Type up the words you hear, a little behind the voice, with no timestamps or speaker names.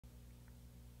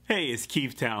Hey, it's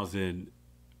Keith Townsend,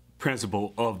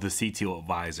 principal of the CTO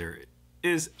Advisor.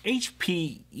 Is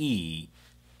HPE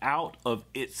out of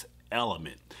its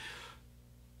element?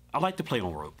 I like to play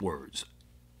on words.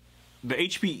 The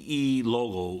HPE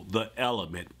logo, the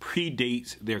element,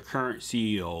 predates their current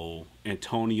CEO,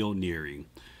 Antonio Neri.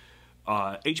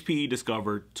 HPE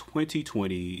Discover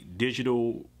 2020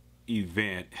 digital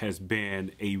event has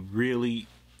been a really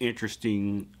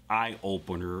interesting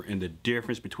eye-opener in the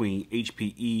difference between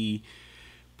HPE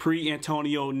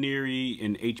pre-Antonio Neri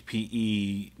and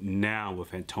HPE now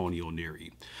with Antonio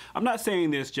Neri. I'm not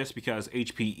saying this just because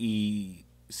HPE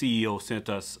CEO sent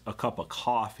us a cup of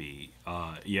coffee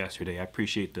yesterday. I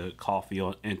appreciate the coffee,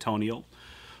 Antonio,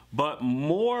 but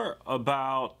more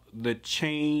about the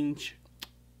change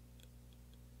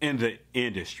in the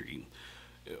industry.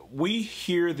 We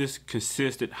hear this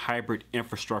consistent hybrid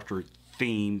infrastructure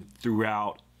theme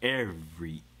throughout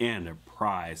every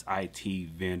enterprise IT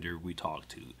vendor we talk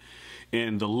to.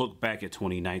 In the look back at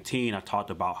 2019, I talked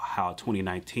about how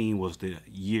 2019 was the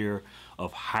year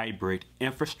of hybrid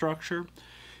infrastructure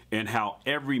and how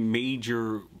every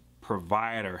major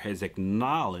provider has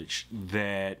acknowledged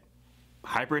that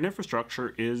hybrid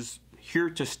infrastructure is here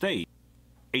to stay.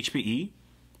 HPE,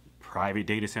 private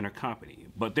data center company,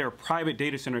 but they're a private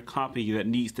data center company that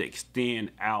needs to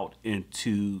extend out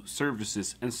into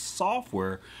services and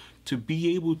software to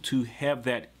be able to have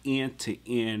that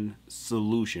end-to-end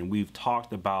solution. We've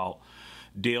talked about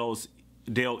Dell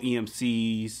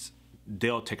EMC's,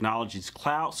 Dell Technologies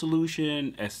cloud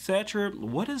solution, etc.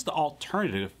 What is the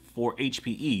alternative for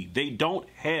HPE? They don't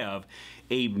have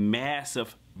a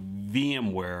massive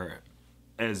VMware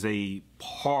as a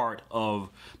part of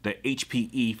the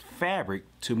HPE fabric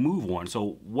to move on.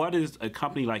 So what is a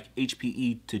company like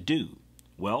HPE to do?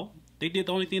 Well, they did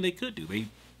the only thing they could do. They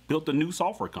built a new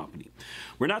software company.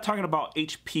 We're not talking about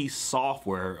HP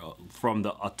software from the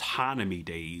autonomy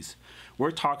days. We're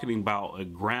talking about a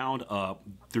ground up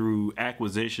through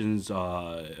acquisitions.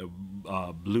 Blue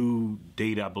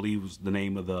Data, I believe, was the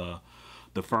name of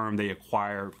the firm they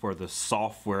acquired for the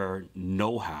software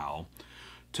know-how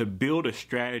to build a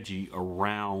strategy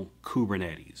around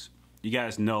Kubernetes. You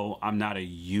guys know I'm not a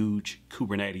huge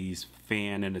Kubernetes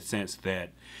fan in the sense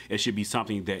that it should be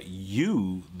something that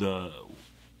you, the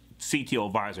CTO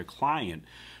Advisor client,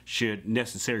 should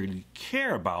necessarily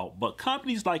care about, but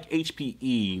companies like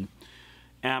HPE,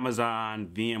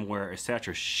 Amazon, VMware,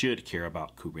 etc. should care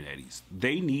about Kubernetes.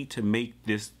 They need to make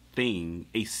this thing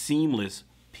a seamless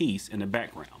piece in the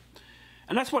background.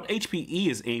 And that's what HPE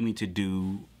is aiming to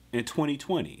do in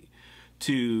 2020,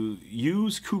 to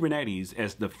use Kubernetes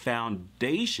as the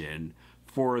foundation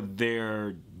for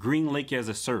their GreenLake as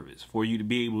a service, for you to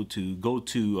be able to go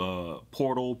to a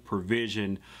portal,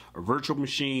 provision a virtual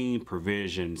machine,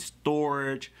 provision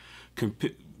storage,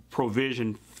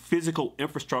 provision physical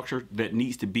infrastructure that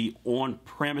needs to be on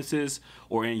premises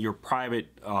or in your private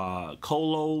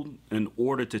colo in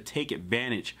order to take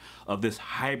advantage of this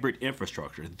hybrid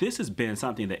infrastructure. This has been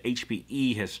something that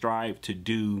HPE has strived to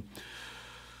do,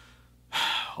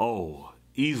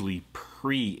 easily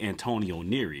pre-Antonio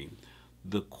Neri.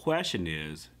 The question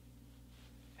is,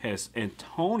 has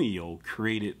Antonio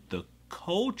created the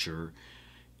culture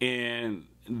and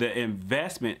the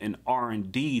investment in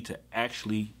R&D to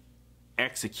actually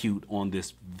execute on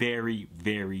this very,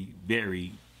 very,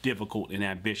 very difficult and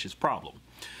ambitious problem?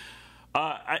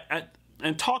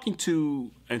 And talking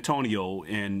to Antonio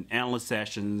in analyst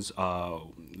sessions, the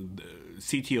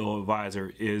CTO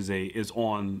Advisor is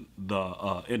on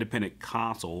the independent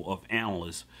council of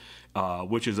analysts,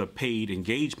 which is a paid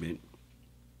engagement.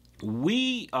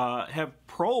 We have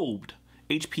probed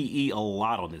HPE a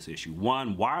lot on this issue.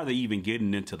 One, why are they even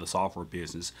getting into the software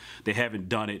business? They haven't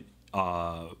done it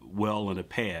well in the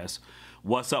past.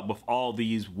 What's up with all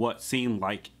these what seem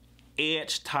like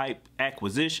edge type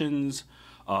acquisitions?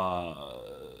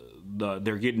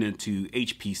 They're getting into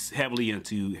heavily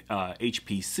into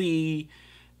HPC,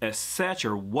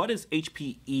 etc. What is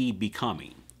HPE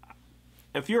becoming?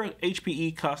 If you're an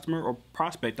HPE customer or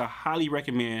prospect, I highly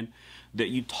recommend that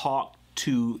you talk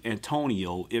to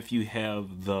Antonio if you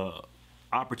have the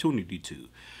opportunity to.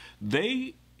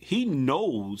 He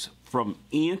knows from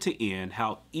end to end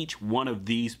how each one of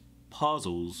these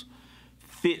puzzles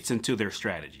fits into their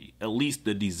strategy, at least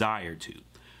the desire to.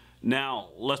 Now,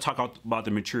 let's talk about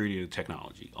the maturity of the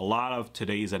technology. A lot of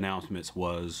today's announcements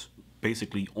was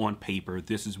basically on paper.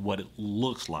 This is what it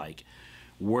looks like.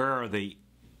 Where are they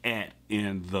at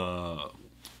in the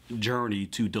journey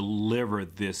to deliver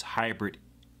this hybrid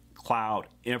cloud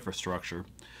infrastructure?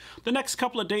 The next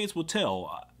couple of days will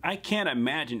tell. I can't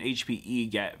imagine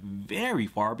HPE got very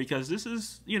far, because this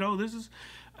is,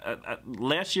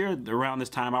 last year around this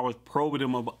time, I was probing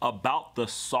them about the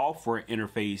software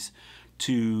interface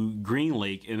to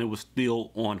GreenLake, and it was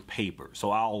still on paper.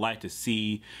 So I'll like to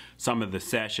see some of the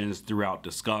sessions throughout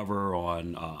Discover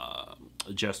on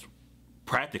just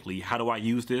practically, how do I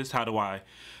use this? How do I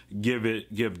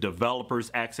give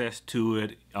developers access to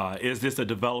it? Is this a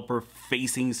developer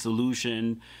facing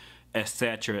solution,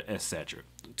 etc., etc.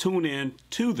 Tune in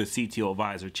to the CTO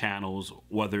Advisor channels,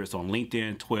 whether it's on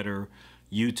LinkedIn, Twitter,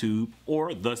 YouTube,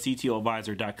 or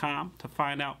thectoadvisor.com, to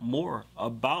find out more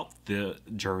about the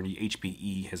journey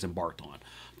HPE has embarked on.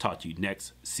 Talk to you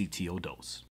next CTO Dose.